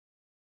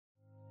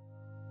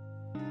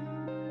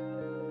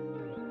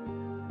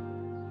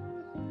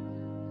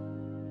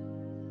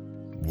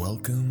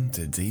Welcome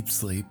to Deep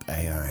Sleep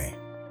AI,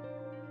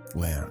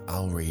 where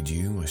I'll read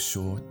you a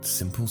short,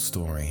 simple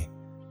story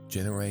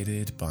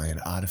generated by an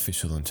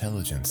artificial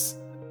intelligence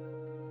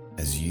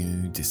as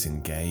you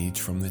disengage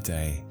from the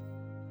day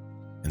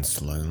and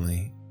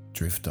slowly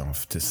drift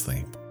off to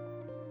sleep.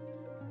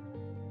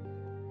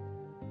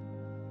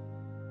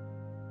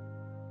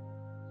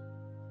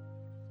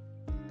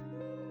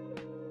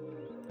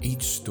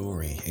 Each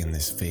story in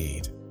this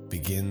feed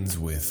begins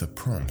with a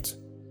prompt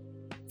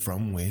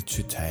from which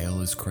a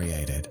tale is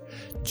created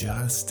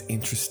just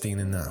interesting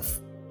enough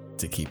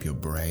to keep your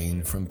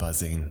brain from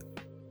buzzing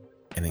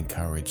and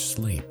encourage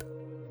sleep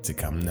to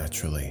come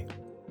naturally.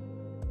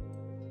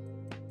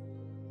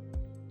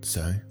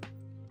 So,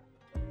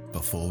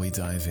 before we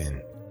dive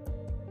in,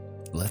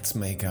 let's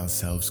make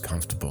ourselves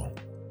comfortable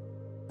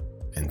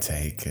and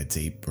take a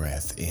deep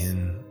breath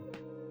in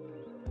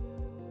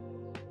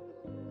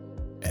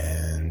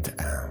and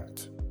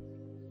out.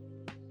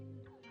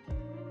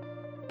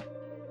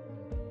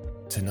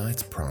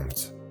 Tonight's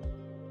prompt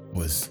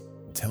was,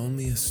 tell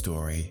me a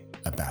story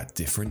about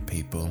different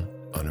people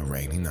on a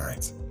rainy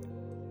night.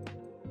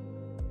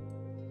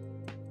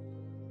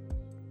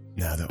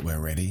 Now that we're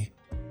ready,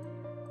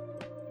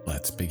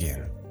 let's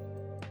begin.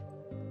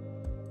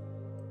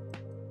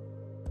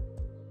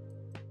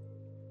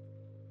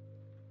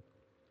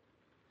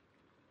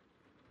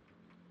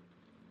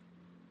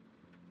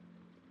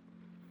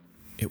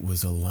 It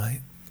was a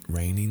light,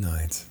 rainy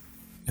night,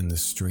 and the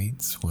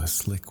streets were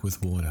slick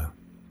with water.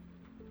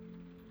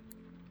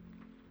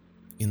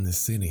 In the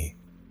city,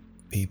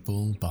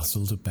 people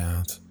bustled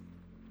about,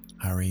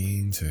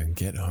 hurrying to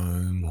get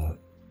home or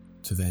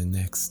to their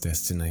next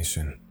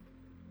destination.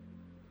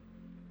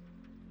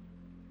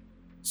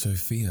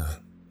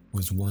 Sophia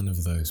was one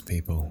of those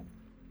people,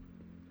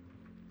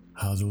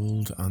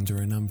 huddled under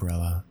an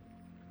umbrella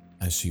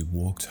as she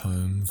walked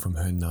home from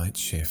her night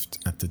shift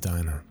at the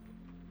diner.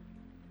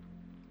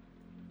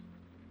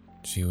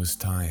 She was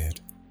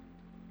tired,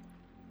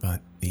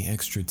 but the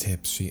extra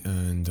tips she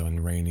earned on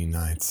rainy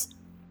nights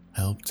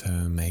helped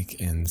her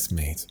make ends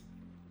meet.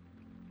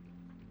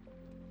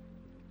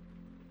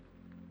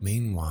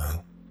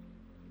 Meanwhile,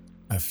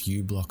 a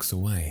few blocks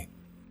away,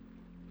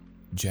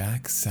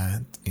 Jack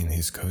sat in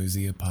his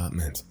cozy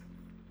apartment,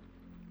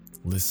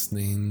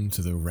 listening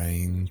to the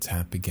rain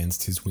tap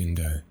against his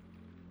window.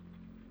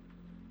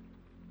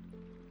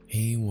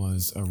 He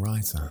was a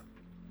writer,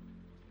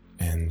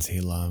 and he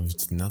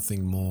loved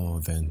nothing more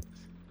than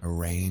a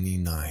rainy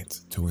night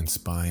to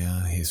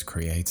inspire his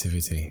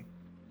creativity.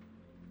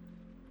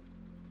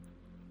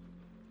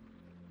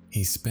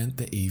 He spent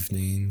the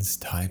evenings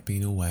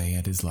typing away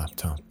at his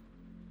laptop,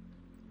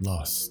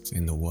 lost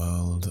in the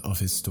world of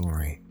his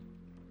story.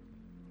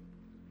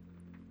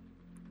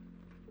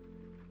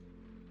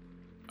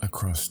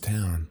 Across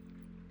town,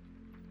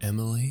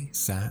 Emily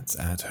sat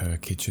at her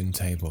kitchen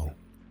table,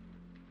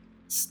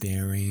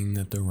 staring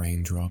at the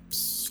raindrops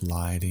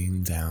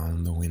sliding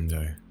down the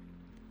window.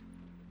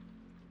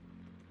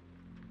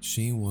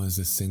 She was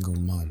a single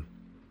mom,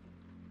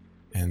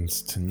 and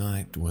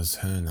tonight was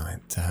her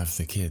night to have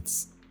the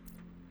kids.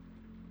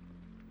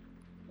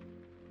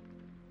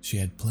 She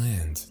had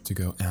planned to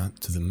go out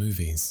to the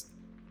movies,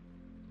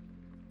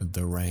 but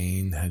the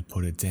rain had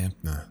put a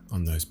dampener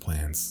on those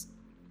plans.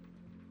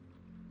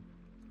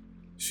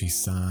 She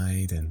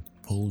sighed and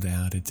pulled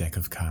out a deck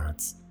of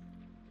cards,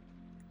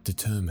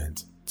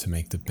 determined to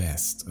make the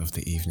best of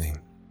the evening.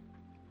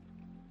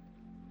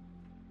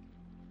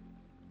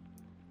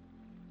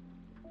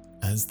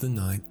 As the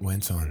night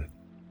went on,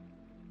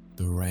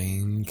 the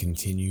rain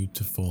continued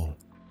to fall,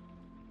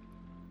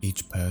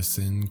 each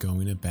person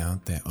going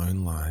about their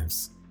own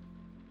lives,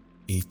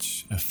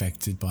 each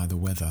affected by the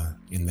weather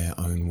in their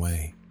own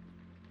way.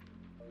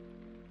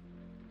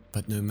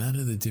 But no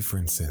matter the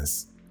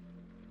differences,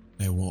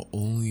 they were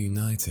all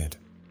united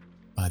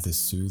by the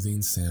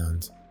soothing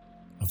sound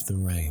of the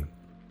rain.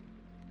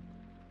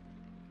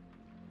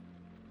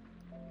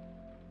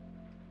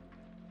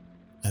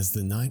 As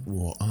the night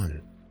wore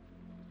on,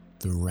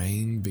 the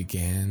rain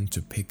began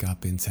to pick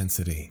up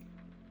intensity.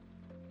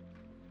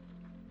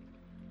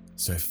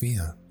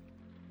 Sophia,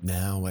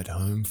 now at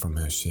home from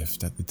her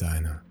shift at the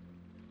diner,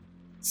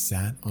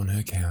 sat on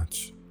her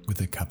couch with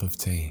a cup of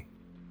tea,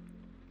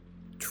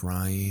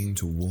 trying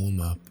to warm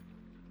up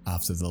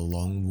after the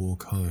long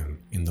walk home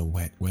in the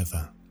wet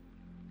weather.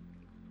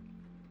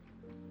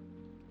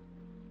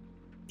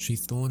 She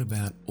thought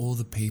about all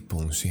the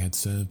people she had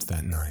served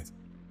that night,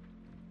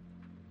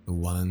 the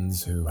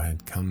ones who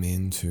had come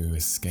in to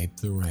escape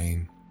the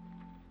rain,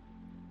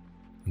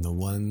 and the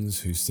ones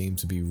who seemed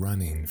to be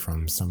running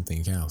from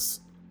something else.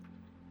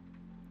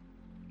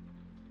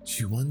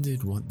 She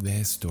wondered what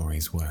their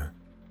stories were,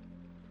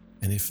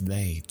 and if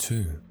they,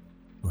 too,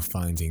 were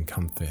finding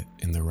comfort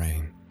in the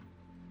rain.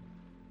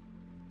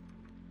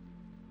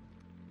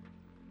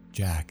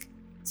 Jack,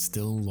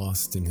 still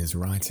lost in his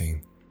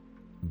writing,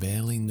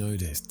 barely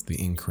noticed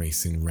the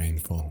increase in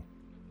rainfall.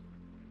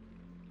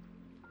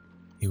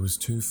 He was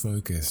too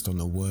focused on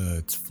the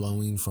words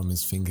flowing from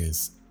his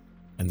fingers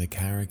and the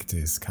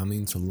characters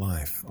coming to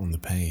life on the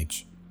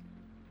page.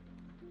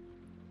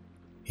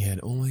 He had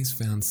always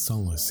found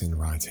solace in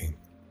writing,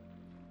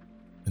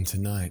 and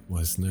tonight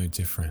was no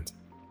different.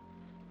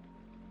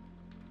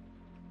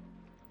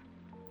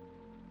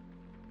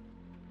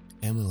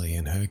 Emily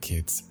and her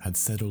kids had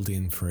settled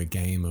in for a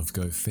game of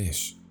Go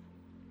Fish,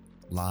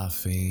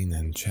 laughing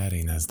and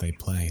chatting as they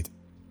played.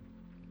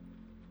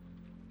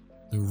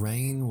 The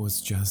rain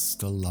was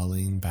just a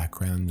lulling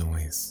background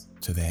noise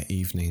to their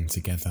evening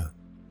together.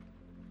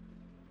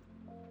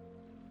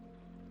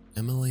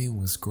 Emily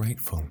was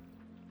grateful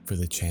for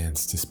the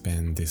chance to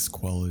spend this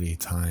quality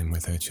time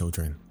with her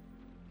children,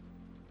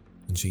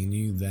 and she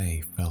knew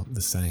they felt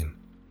the same.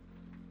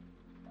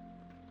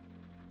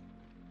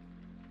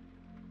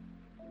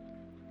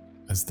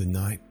 As the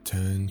night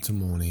turned to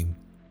morning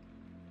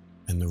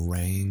and the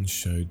rain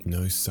showed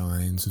no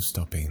signs of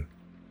stopping,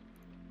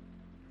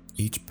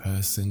 each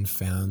person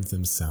found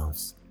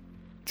themselves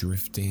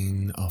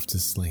drifting off to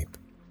sleep,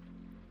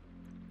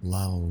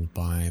 lulled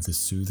by the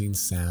soothing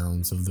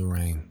sounds of the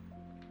rain.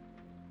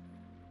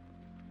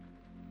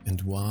 And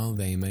while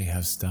they may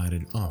have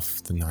started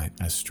off the night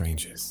as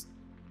strangers,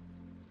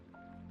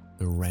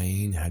 the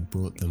rain had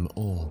brought them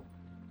all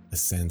a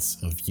sense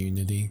of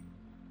unity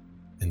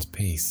and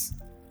peace.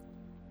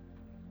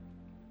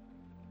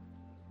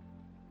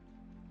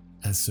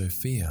 As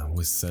Sophia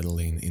was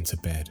settling into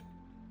bed,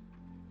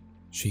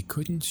 she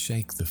couldn't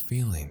shake the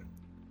feeling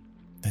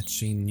that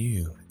she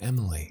knew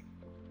Emily,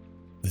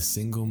 the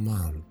single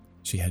mom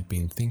she had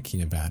been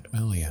thinking about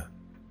earlier.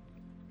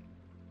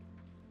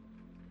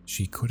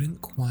 She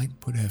couldn't quite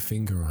put her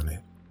finger on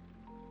it,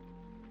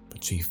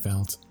 but she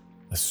felt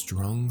a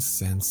strong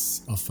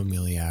sense of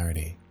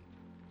familiarity.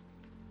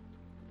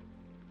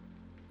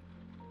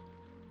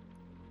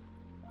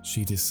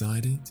 She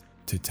decided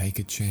to take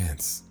a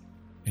chance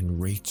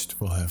and reached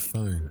for her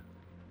phone,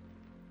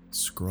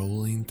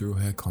 scrolling through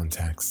her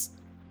contacts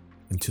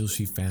until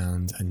she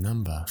found a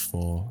number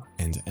for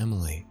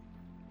Emily.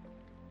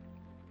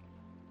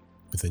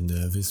 With a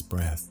nervous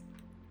breath,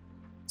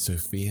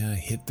 Sophia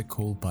hit the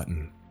call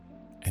button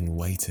and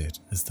waited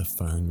as the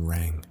phone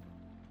rang.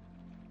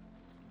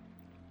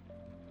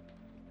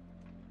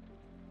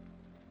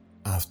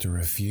 After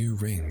a few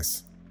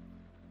rings,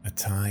 a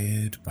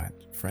tired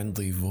but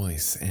friendly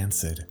voice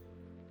answered.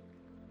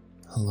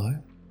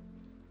 "Hello?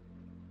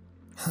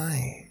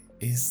 Hi,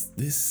 is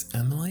this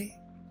Emily?"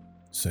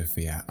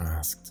 Sophia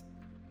asked.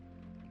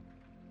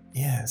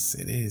 "Yes,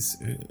 it is.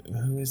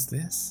 Who is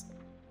this?"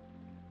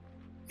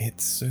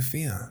 "It's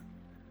Sophia.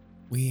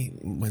 We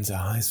went to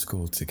high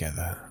school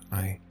together.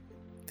 I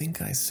think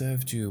I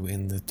served you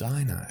in the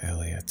diner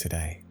earlier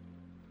today."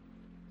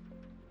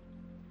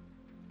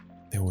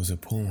 There was a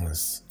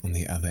pause on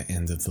the other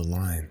end of the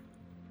line,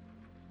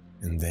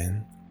 and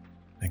then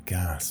a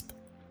gasp.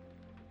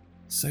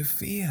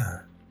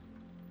 "Sophia!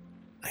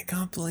 I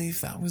can't believe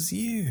that was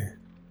you.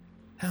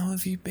 How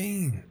have you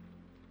been?"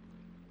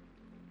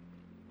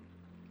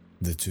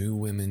 The two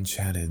women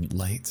chatted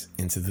late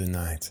into the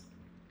night,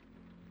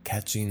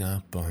 catching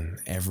up on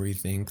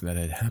everything that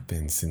had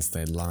happened since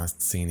they'd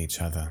last seen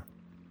each other.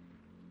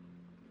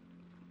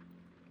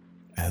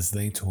 As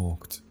they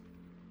talked,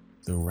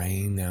 the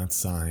rain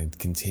outside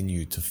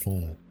continued to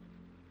fall,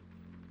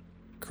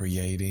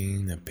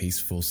 creating a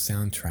peaceful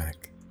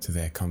soundtrack to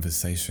their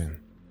conversation.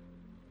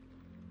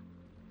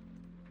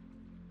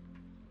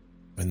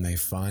 When they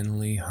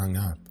finally hung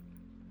up,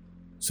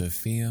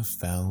 Sophia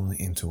fell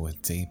into a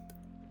deep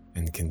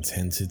and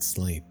contented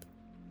sleep,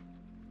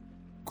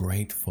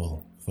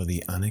 grateful for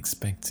the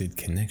unexpected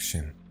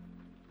connection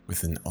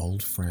with an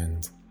old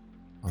friend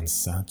on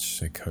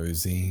such a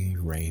cozy,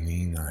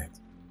 rainy night.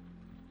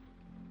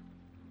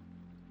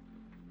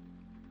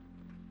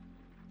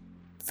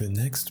 The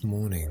next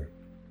morning,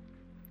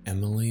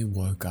 Emily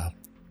woke up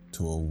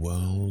to a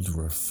world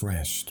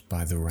refreshed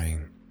by the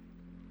rain.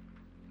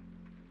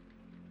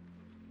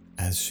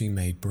 As she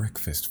made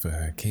breakfast for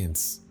her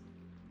kids,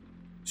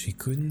 she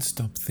couldn't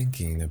stop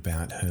thinking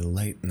about her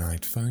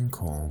late-night phone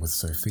call with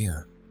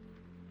Sophia.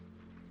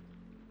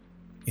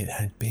 It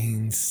had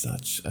been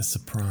such a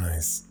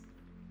surprise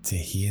to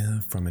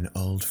hear from an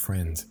old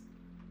friend,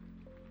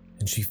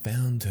 and she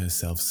found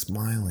herself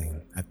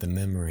smiling at the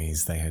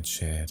memories they had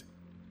shared.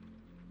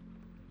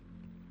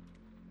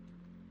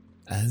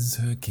 As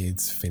her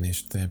kids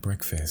finished their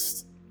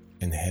breakfast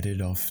and headed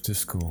off to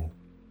school,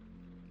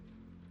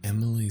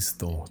 Emily's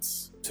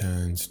thoughts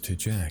turned to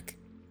Jack,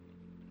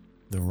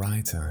 the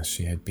writer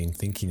she had been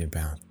thinking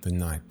about the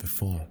night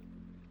before.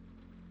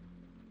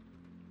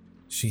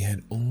 She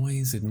had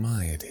always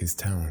admired his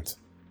talent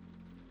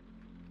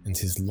and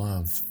his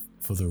love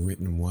for the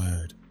written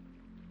word.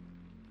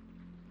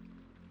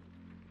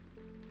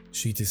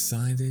 She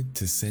decided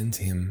to send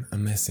him a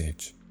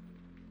message,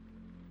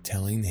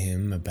 telling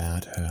him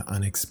about her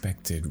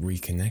unexpected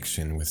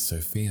reconnection with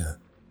Sophia.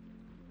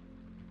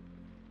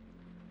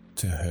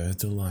 To her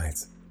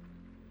delight,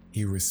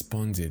 he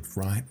responded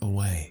right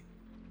away,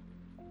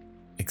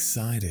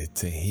 excited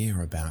to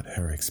hear about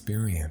her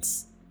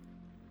experience.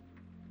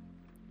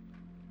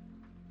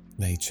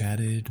 They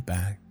chatted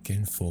back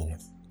and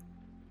forth,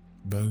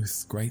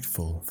 both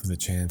grateful for the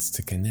chance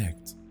to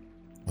connect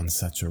on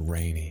such a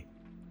rainy,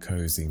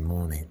 cozy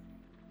morning.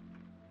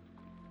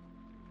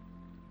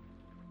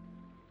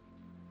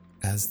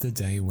 As the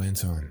day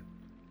went on,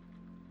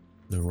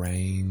 the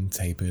rain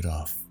tapered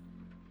off,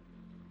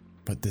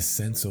 but the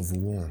sense of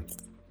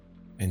warmth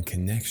and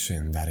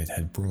connection that it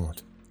had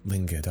brought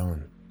lingered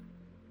on.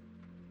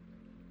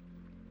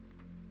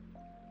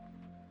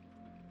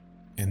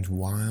 And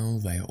while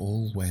they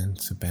all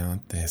went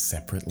about their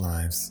separate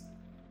lives,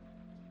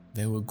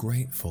 they were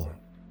grateful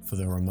for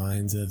the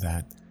reminder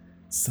that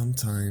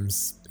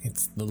sometimes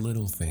it's the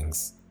little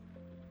things,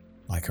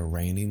 like a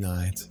rainy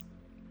night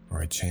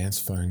or a chance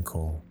phone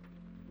call,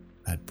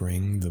 that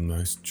bring the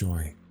most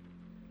joy.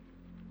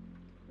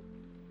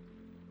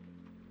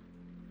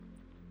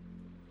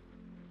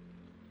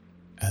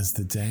 As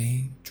the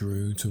day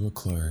drew to a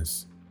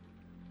close,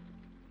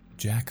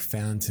 Jack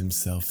found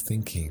himself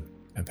thinking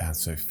about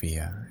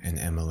Sophia and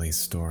Emily's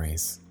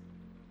stories.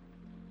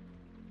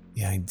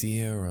 The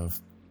idea of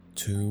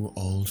two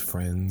old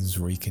friends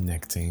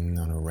reconnecting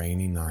on a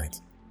rainy night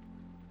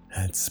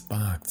had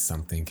sparked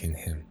something in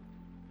him,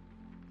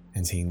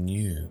 and he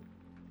knew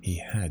he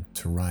had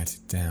to write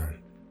it down.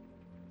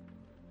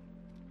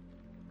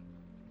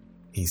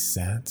 He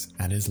sat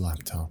at his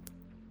laptop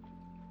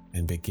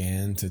and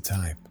began to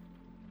type,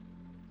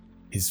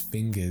 his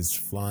fingers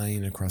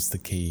flying across the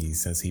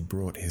keys as he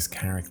brought his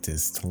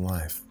characters to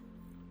life.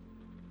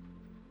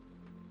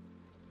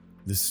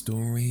 The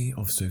story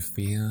of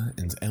Sophia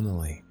and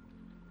Emily,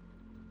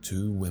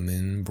 two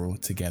women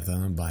brought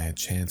together by a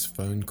chance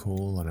phone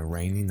call on a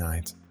rainy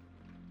night,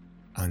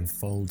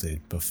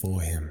 unfolded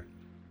before him.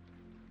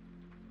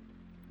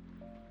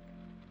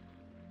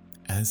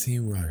 As he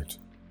wrote,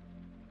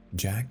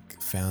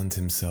 Jack found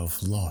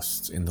himself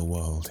lost in the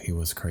world he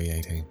was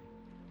creating.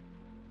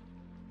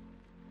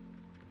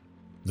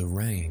 The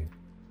rain,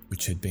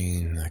 which had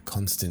been a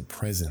constant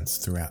presence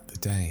throughout the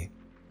day,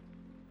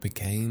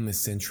 became a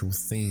central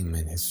theme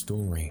in his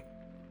story.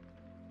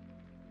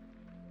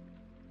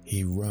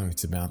 He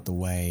wrote about the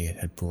way it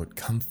had brought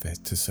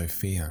comfort to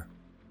Sophia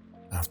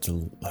after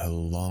her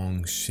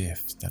long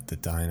shift at the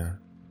diner,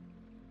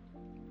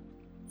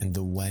 and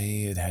the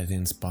way it had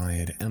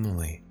inspired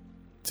Emily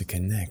to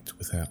connect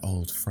with her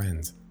old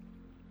friend,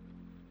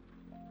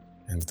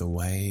 and the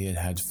way it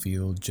had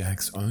fueled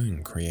Jack's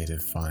own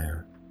creative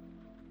fire.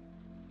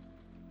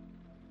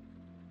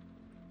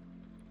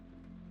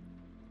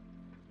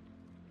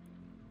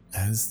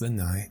 As the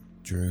night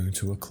drew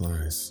to a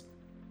close,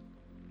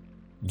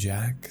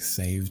 Jack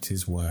saved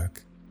his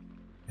work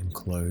and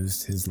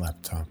closed his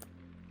laptop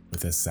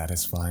with a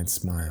satisfied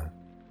smile.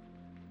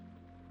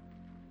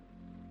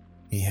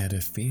 He had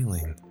a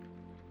feeling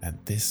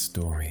that this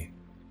story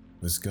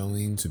was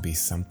going to be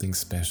something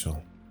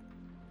special,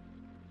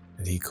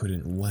 and he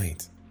couldn't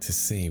wait to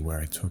see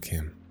where it took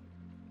him.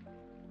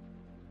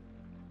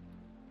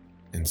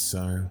 And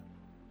so,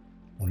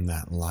 on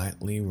that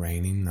lightly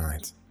raining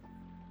night,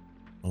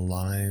 the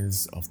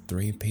lives of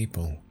 3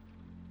 people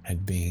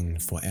had been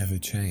forever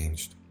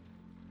changed,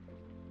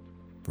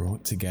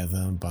 brought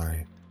together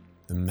by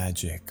the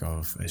magic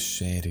of a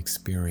shared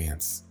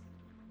experience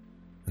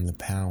and the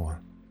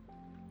power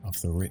of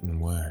the written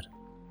word.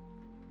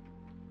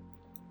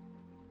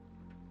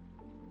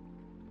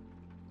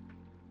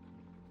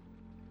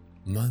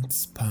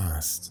 Months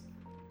passed,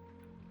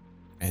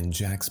 and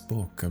Jack's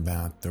book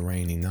about the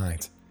rainy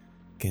night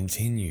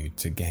continued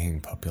to gain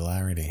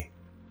popularity.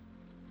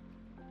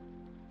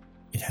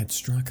 It had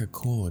struck a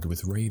chord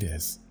with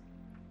readers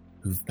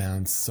who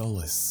found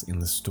solace in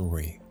the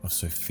story of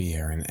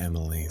Sophia and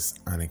Emily's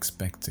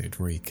unexpected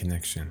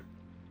reconnection.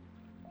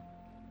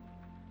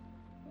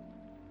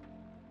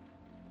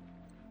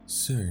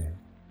 Soon,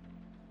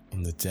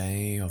 on the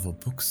day of a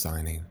book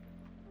signing,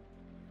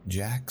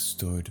 Jack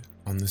stood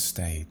on the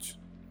stage,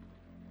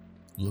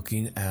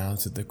 looking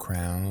out at the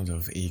crowd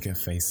of eager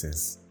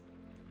faces.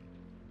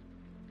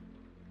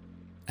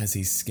 As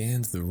he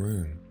scanned the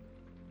room,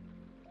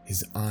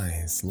 his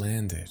eyes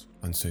landed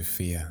on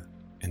Sophia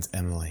and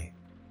Emily,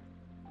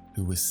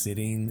 who were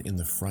sitting in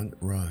the front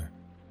row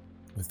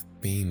with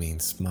beaming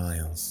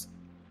smiles.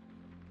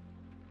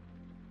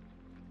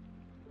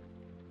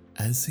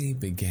 As he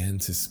began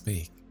to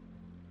speak,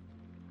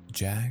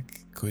 Jack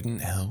couldn't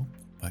help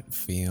but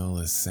feel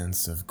a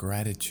sense of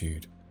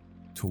gratitude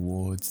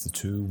towards the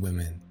 2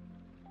 women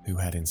who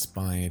had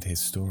inspired his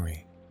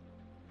story.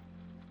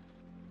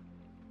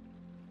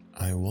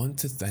 "I want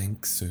to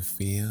thank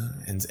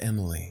Sophia and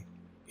Emily,"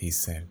 he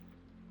said,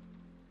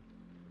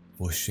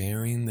 "for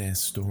sharing their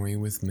story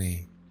with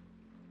me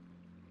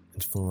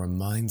and for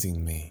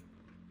reminding me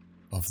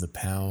of the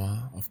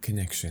power of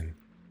connection,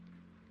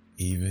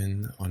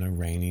 even on a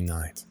rainy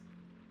night."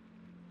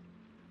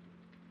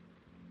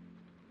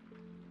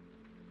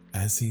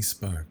 As he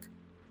spoke,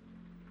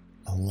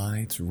 a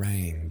light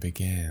rain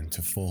began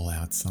to fall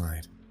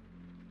outside,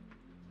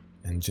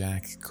 and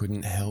Jack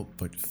couldn't help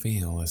but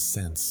feel a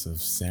sense of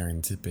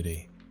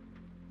serendipity.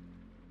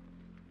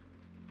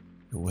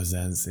 It was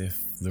as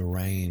if the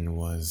rain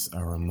was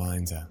a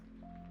reminder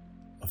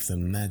of the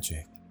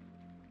magic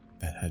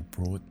that had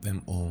brought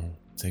them all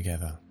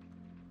together.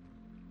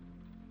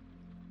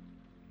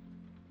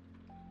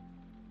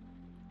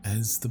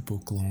 As the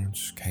book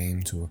launch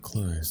came to a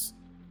close,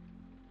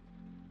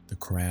 the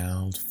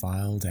crowd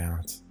filed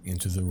out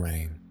into the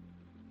rain,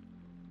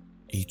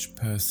 each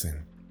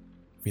person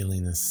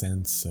feeling a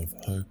sense of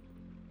hope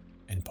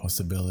and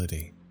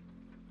possibility.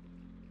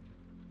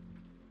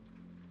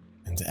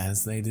 And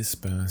as they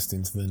dispersed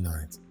into the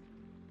night,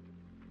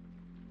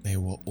 they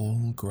were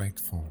all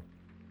grateful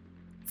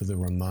for the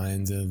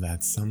reminder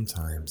that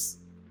sometimes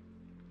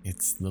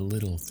it's the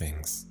little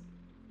things,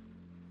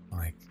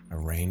 like a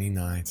rainy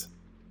night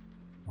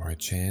or a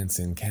chance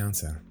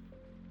encounter,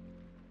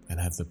 that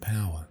have the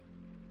power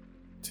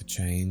to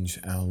change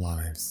our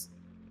lives.